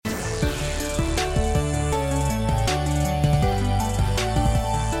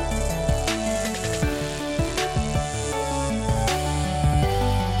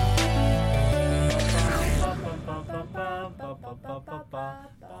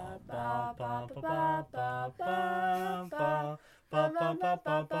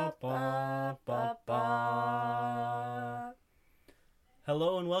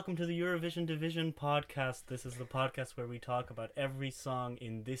welcome to the Eurovision Division podcast. This is the podcast where we talk about every song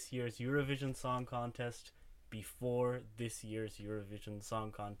in this year's Eurovision Song Contest before this year's Eurovision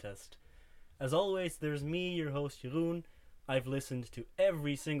Song Contest. As always, there's me, your host, Jeroen. I've listened to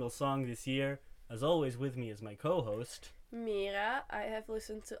every single song this year. As always, with me is my co-host, Mira. I have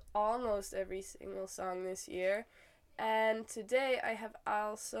listened to almost every single song this year. And today I have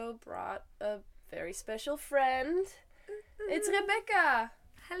also brought a very special friend. It's Rebecca.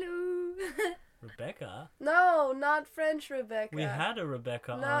 Hello. Rebecca. No, not French Rebecca. We had a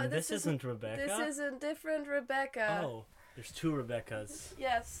Rebecca No, on. This isn't Rebecca. This is a different Rebecca. Oh, there's two Rebeccas.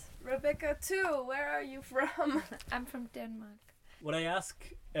 Yes, Rebecca too. Where are you from? I'm from Denmark. What I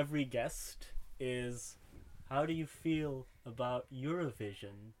ask every guest is, how do you feel about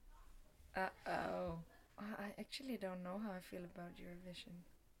Eurovision? Uh-oh. I actually don't know how I feel about Eurovision.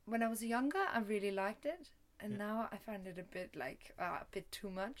 When I was younger, I really liked it. And now I find it a bit too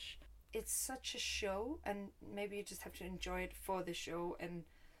much. It's such a show, and maybe you just have to enjoy it for the show, and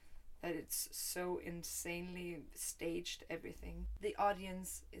that it's so insanely staged, everything. The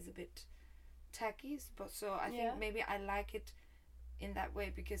audience is a bit tacky, but so I think maybe I like it in that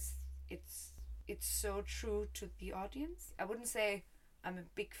way because it's so true to the audience. I wouldn't say I'm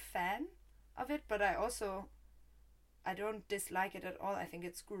a big fan of it, but I don't dislike it at all. I think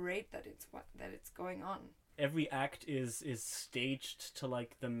it's great that it's going on. Every act is staged to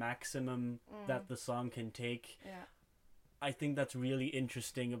like the maximum that the song can take. Yeah. I think that's really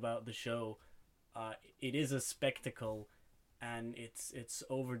interesting about the show. It is a spectacle, and it's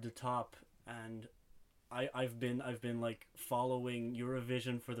over the top. And I've been like following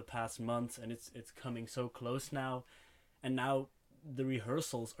Eurovision for the past months, and it's coming so close now. And now the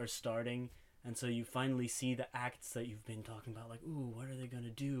rehearsals are starting, and so you finally see the acts that you've been talking about. Like, ooh, what are they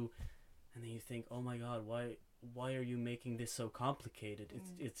gonna do? And then you think, oh my god, why are you making this so complicated?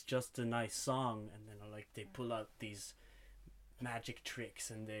 It's just a nice song. And then like they pull out these magic tricks,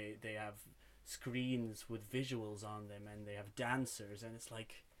 and they have screens with visuals on them, and they have dancers, and it's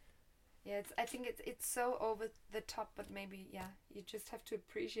like, yeah, I think it's so over the top, but maybe you just have to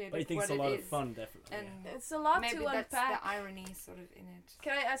appreciate but I think what it's a it lot is. of fun, definitely. And It's a lot maybe to that's unpack. the irony sort of in it.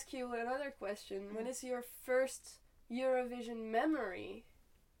 Can I ask you another question? When is your first Eurovision memory?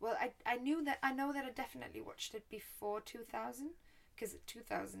 Well, I know that I definitely watched it before 2000, because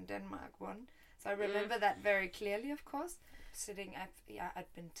 2000 Denmark won. So I remember that very clearly, of course.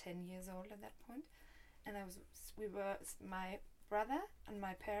 I'd been 10 years old at that point, and we were my brother and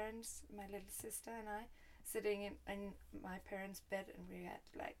my parents, my little sister and I, sitting in my parents' bed, and we had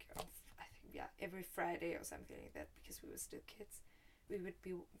every Friday or something like that, because we were still kids, we would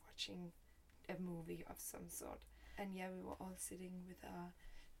be watching a movie of some sort, and we were all sitting with our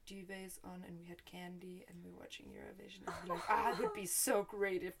duvets on, and we had candy, and we were watching Eurovision, and we were like, it would be so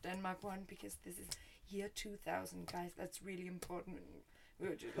great if Denmark won, because this is year 2000, guys, that's really important. And we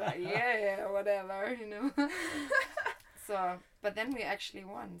were just like, whatever, you know. So, but then we actually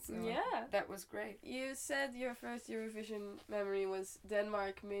won, so that was great. You said your first Eurovision memory was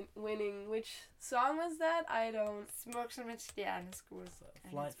Denmark winning. Which song was that? I don't... Smuk som et stjerneskud.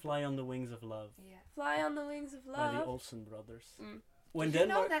 Fly on the Wings of Love. Yeah. Fly on the Wings of By Love. the Olsen brothers. Did you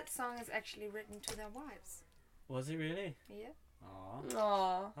know that song is actually written to their wives? Was it really? Yeah.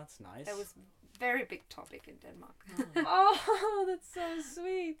 Aww. That's nice. That was very big topic in Denmark. Oh, that's so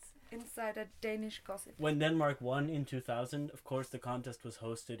sweet. Insider Danish gossip. When Denmark won in 2000, of course the contest was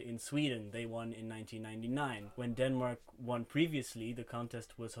hosted in Sweden. They won in 1999. When Denmark won previously, the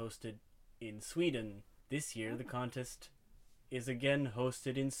contest was hosted in Sweden. This year the contest is again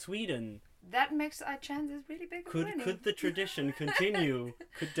hosted in Sweden. That makes our chances really big of winning. Could the tradition continue?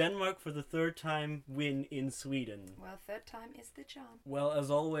 Could Denmark for the third time win in Sweden? Well, third time is the charm. Well, as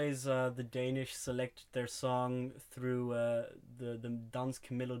always, the Danish select their song through the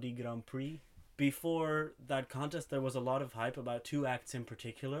Dansk Melodi Grand Prix. Before that contest, there was a lot of hype about two acts in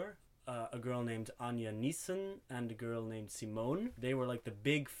particular. A girl named Anja Nissen and a girl named Simone. They were like the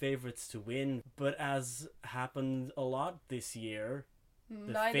big favorites to win. But as happened a lot this year,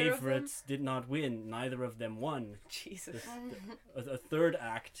 the favorites did not win. Neither of them won. Jesus. A third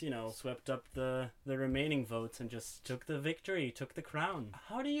act, swept up the remaining votes and just took the victory, took the crown.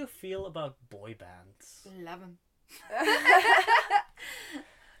 How do you feel about boy bands? Love them.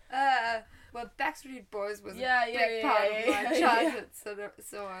 Well, Backstreet Boys was a big part of my childhood,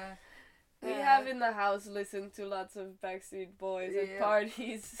 we have in the house listened to lots of Backstreet Boys at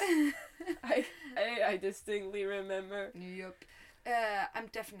parties. I distinctly remember. Yep. I'm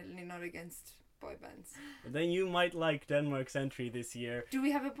definitely not against boy bands. But then you might like Denmark's entry this year. Do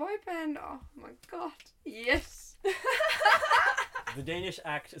we have a boy band? Oh my god. Yes. The Danish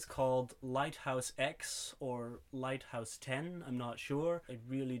act is called Lighthouse X or Lighthouse 10. I'm not sure. I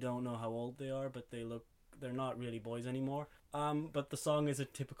really don't know how old they are, but they're not really boys anymore. But the song is a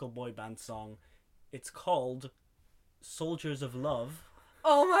typical boy band song. It's called Soldiers of Love.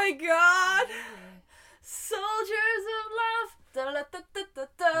 Oh my god! Soldiers of love.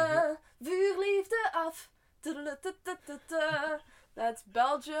 Da-da-da-da-da-da. Vuur liefde af. Da-da-da-da-da-da. That's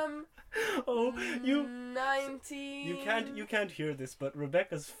Belgium. Oh, you 19. you can't hear this, but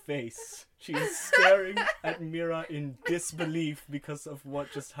Rebecca's face. She's staring at Mira in disbelief because of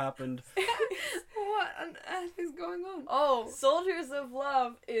what just happened. What on earth is going on? Oh, Soldiers of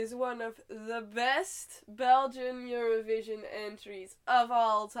Love is one of the best Belgian Eurovision entries of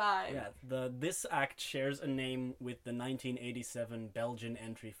all time. Yeah, this act shares a name with the 1987 Belgian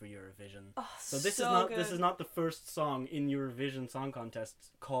entry for Eurovision. Oh, So this good. is not the first song in Eurovision Song Contest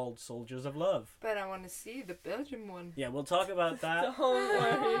called Soldiers of Love. But I want to see the Belgian one. Yeah, we'll talk about that. Don't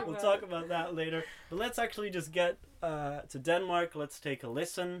worry. We'll talk about that later. But let's actually just get to Denmark. Let's take a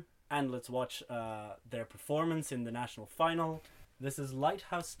listen and let's watch their performance in the national final. This is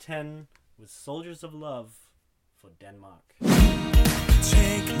Lighthouse 10 with Soldiers of Love for Denmark.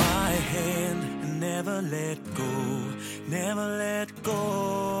 Take my hand and never let go, never let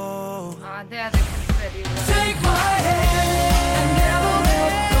go. Ah, there the confetti was. Take my hand and never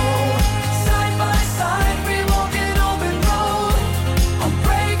let go. Side by side we walk an open road,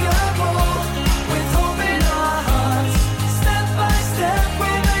 unbreakable with hope in our hearts. Step by step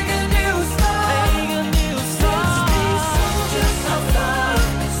we make a new start. Let's be soldiers of love,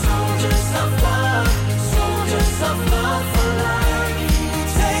 soldiers of love, soldiers of love for life.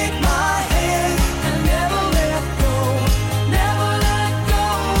 Take my hand and never let go, never let go.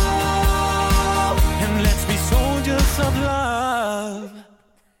 And let's be soldiers of love.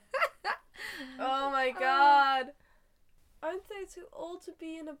 Oh my god. Aren't they too old to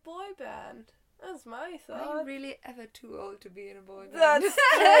be in a boy band? That's my Are you thought. really ever too old to be in a boy band? That's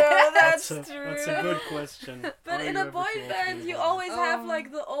true. That's true. That's a good question. But Are in you a ever boy too old to band, be you in a always have Oh.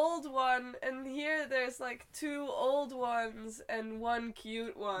 like the old one, and here there's like two old ones and one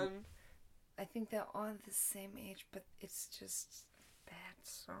cute one. I think they're all the same age, but it's just a bad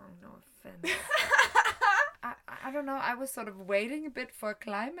song, no offense. I don't know, I was sort of waiting a bit for a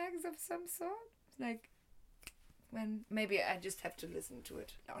climax of some sort. Like, when maybe I just have to listen to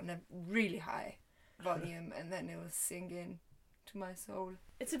it on a really high volume and then it will sink in to my soul.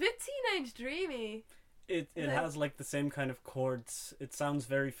 It's a bit teenage dreamy. It has like the same kind of chords. It sounds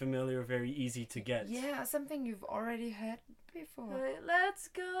very familiar, very easy to get. Yeah, something you've already heard before. Like, let's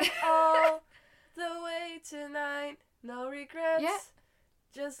go all the way tonight. No regrets. Yeah.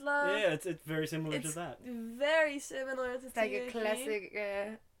 Just love. Yeah, it's very similar It's to that. very similar to It's like a Teenage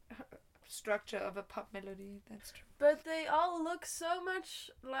classic structure of a pop melody, that's true. But they all look so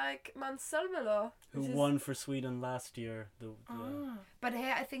much like Måns Zelmerlöw. Who which is- won for Sweden last year? But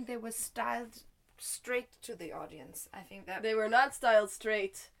here I think they were styled straight to the audience. I think that They were not styled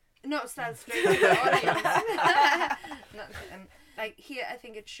straight. no styled straight to the audience. Not, like here, I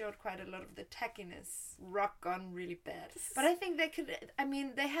think it showed quite a lot of the tackiness. Rock gone really bad. But I think they could. I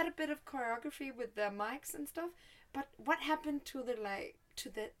mean, they had a bit of choreography with their mics and stuff. But what happened to the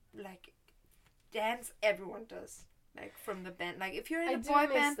dance everyone does, like from the band? Like if you're in I a do boy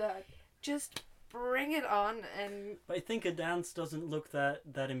miss band, that. just bring it on and. But I think a dance doesn't look that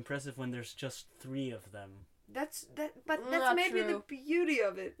impressive when there's just 3 of them. That's that's Not maybe true. the beauty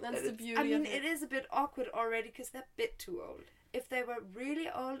of it. That's That the it's- beauty I mean, of it. it is a bit awkward already because they're a bit too old. If they were really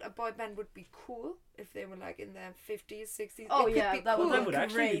old, a boy band would be cool. If they were like in their 50s, 60s, Oh, it could yeah, be that cool. would That would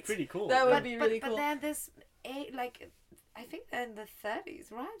actually be great. pretty cool. That would but, be really but, cool. But they're this age, like I think they're in the 30s,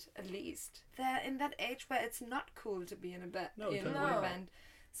 right? At least they're in that age where it's not cool to be in a No, in a totally. boy No. band.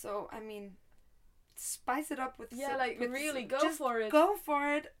 So I mean, spice it up with Yeah, like, with really go just for it. Go for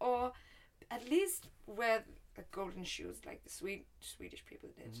it, or at least wear the golden shoes like the Swedish people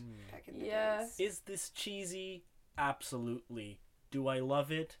did back in the Yeah. days. Is this cheesy? Absolutely. Do I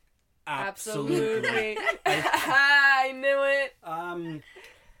love it? Absolutely. I knew it.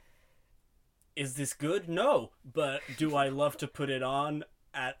 Is this good? No. But do I love to put it on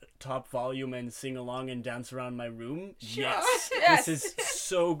at top volume and sing along and dance around my room? Yes. Yes. This is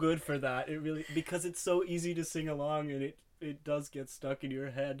so good for that. It really, because it's so easy to sing along and it does get stuck in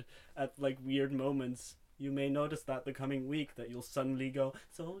your head at like weird moments. You may notice that the coming week that you'll suddenly go,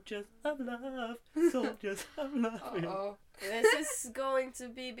 soldiers of love, soldiers of love. Oh, This is going to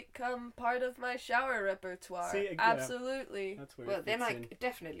become part of my shower repertoire. See, yeah. Absolutely. That's where well, it then fits I in.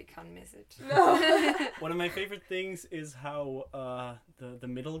 definitely can't miss it. No. One of my favorite things is how the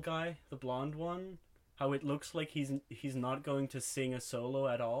middle guy, the blonde one, how it looks like he's not going to sing a solo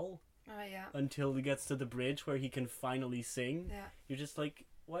at all Oh yeah. until he gets to the bridge where he can finally sing. Yeah. You're just like,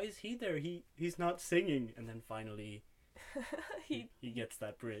 why is he there? He's not singing. And then finally he he gets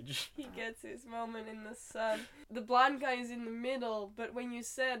that bridge. he gets his moment in the sun. The blonde guy is in the middle, but when you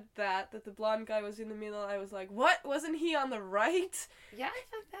said that the blonde guy was in the middle, I was like, what? Wasn't he on the right? Yeah, I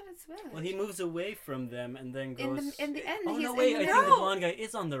thought that as well. Well, he moves away from them and then goes... in the end, Oh he's no, wait! in I the think the No! blonde guy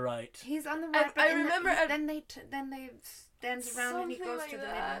is on the right. He's on the right. I remember then they dance around and he Something goes like to the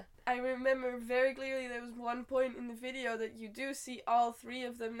that. I remember very clearly there was one point in the video that you do see all three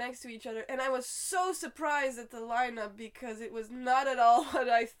of them next to each other, and I was so surprised at the lineup because it was not at all what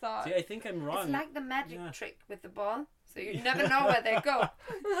I thought. See, I think I'm middle. wrong. It's like the magic Yeah. trick with the ball, so you never know where they go.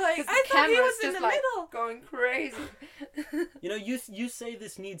 Like, 'Cause the I thought he camera's was in just the like middle. going crazy. You know, you say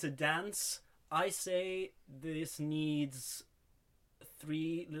this needs a dance. I say this needs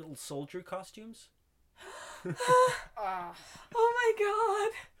 3 little soldier costumes. Oh, Oh my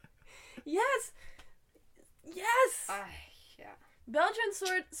god! Yes! Yes! yeah. Belgian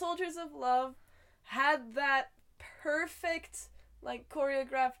Soldiers of Love had that perfect, like,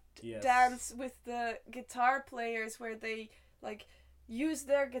 choreographed Yes. dance with the guitar players where they, like, used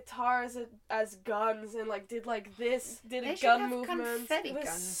their guitars as guns and, like, did, like, this, did They a should gun have movement. confetti It was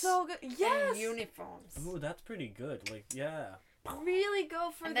guns so good. Yes! In uniforms. Ooh, that's pretty good. Like, yeah. Really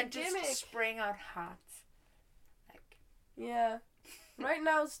go for And the then gimmick. just spraying out hearts. Like, Yeah. Right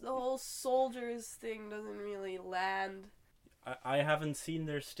now, the whole soldiers thing doesn't really land. I haven't seen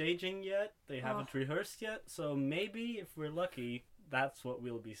their staging yet. They Oh. haven't rehearsed yet. So maybe, if we're lucky, that's what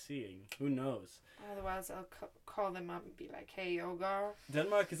we'll be seeing. Who knows? otherwise I'll call them up and be like, hey, yo, girl.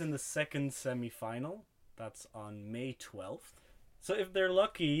 Denmark is in the second semi-final. That's on May 12th. So if they're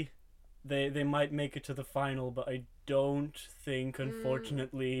lucky, they might make it to the final, but I don't think,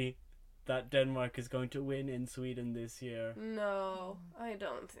 unfortunately, that Denmark is going to win in Sweden this year. No, I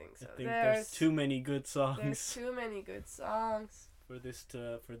don't think so. I think there's too many good There's songs too many good songs. for this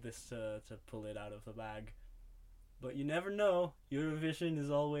to pull it out of the bag. But you never know. Eurovision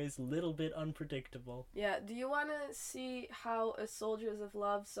is always a little bit unpredictable. Yeah, do you want to see how a Soldiers of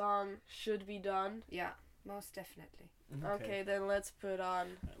Love song should be done? Yeah, most definitely. Okay, then let's put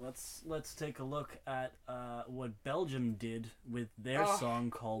on. Let's take a look at what Belgium did with their Oh, song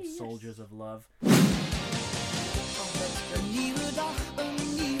called yes. Soldiers of Love. Oh, that's good. Een nieuwe dag, een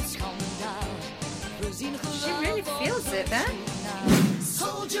nieuw schandaal. We zien She really feels it, huh?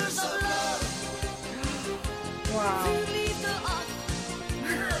 Soldiers of love. Wow. Vuur liefde af.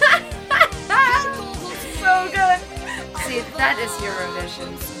 So good! See, that is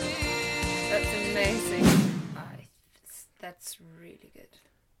Eurovision. That's amazing. That's really good.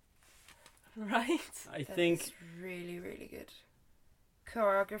 Right? I That's think really, really good.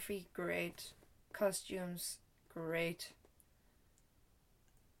 Choreography, great. Costumes, great.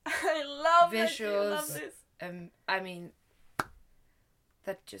 I love it. I Visuals. love this. I mean,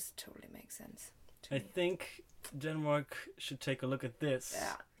 that just totally makes sense to I me. think Denmark should take a look at this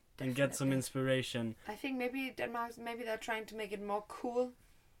Yeah, and get some definitely. inspiration. I think maybe maybe they're trying to make it more cool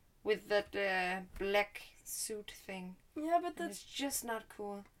with that black suit thing. Yeah, but And that's it's just not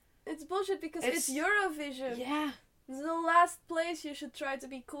cool. it's bullshit because it's It's- Eurovision. Yeah, It's the last place you should try to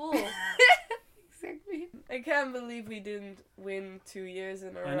be cool. exactly. I can't believe we didn't win 2 years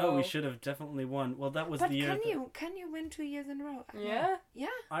in a row. I know we should have definitely won. Well, that was But the year can you win 2 years in a row? Yeah? Yeah.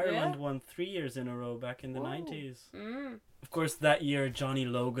 Ireland Yeah. won 3 years in a row back in the Whoa. 90s. Mm. Of course, that year Johnny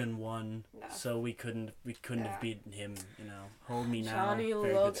Logan won, No. so we couldn't Yeah. have beaten him. You know, Hold Me Now, Johnny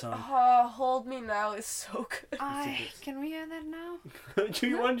very Logan. good song. Oh, Hold Me Now is so good. Can we hear that now? Do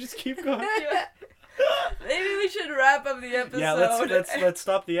you want to just keep going? Yeah. Maybe we should wrap up the episode. Yeah, let's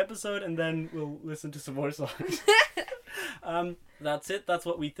stop the episode and then we'll listen to some more songs. That's it. That's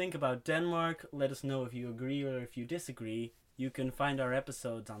what we think about Denmark. Let us know if you agree or if you disagree. You can find our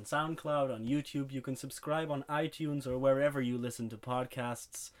episodes on SoundCloud, on YouTube. You can subscribe on iTunes or wherever you listen to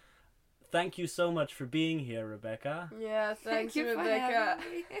podcasts. Thank you so much for being here, Rebecca. Yeah, thanks, Thank you for Rebecca.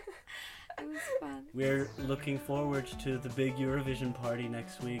 having me. It was fun. We're looking forward to the big Eurovision party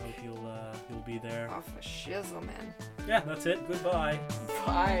next week. Hope you'll be there. Oh, for shizzle, man. Yeah, that's it. Goodbye.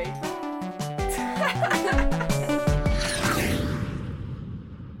 Bye.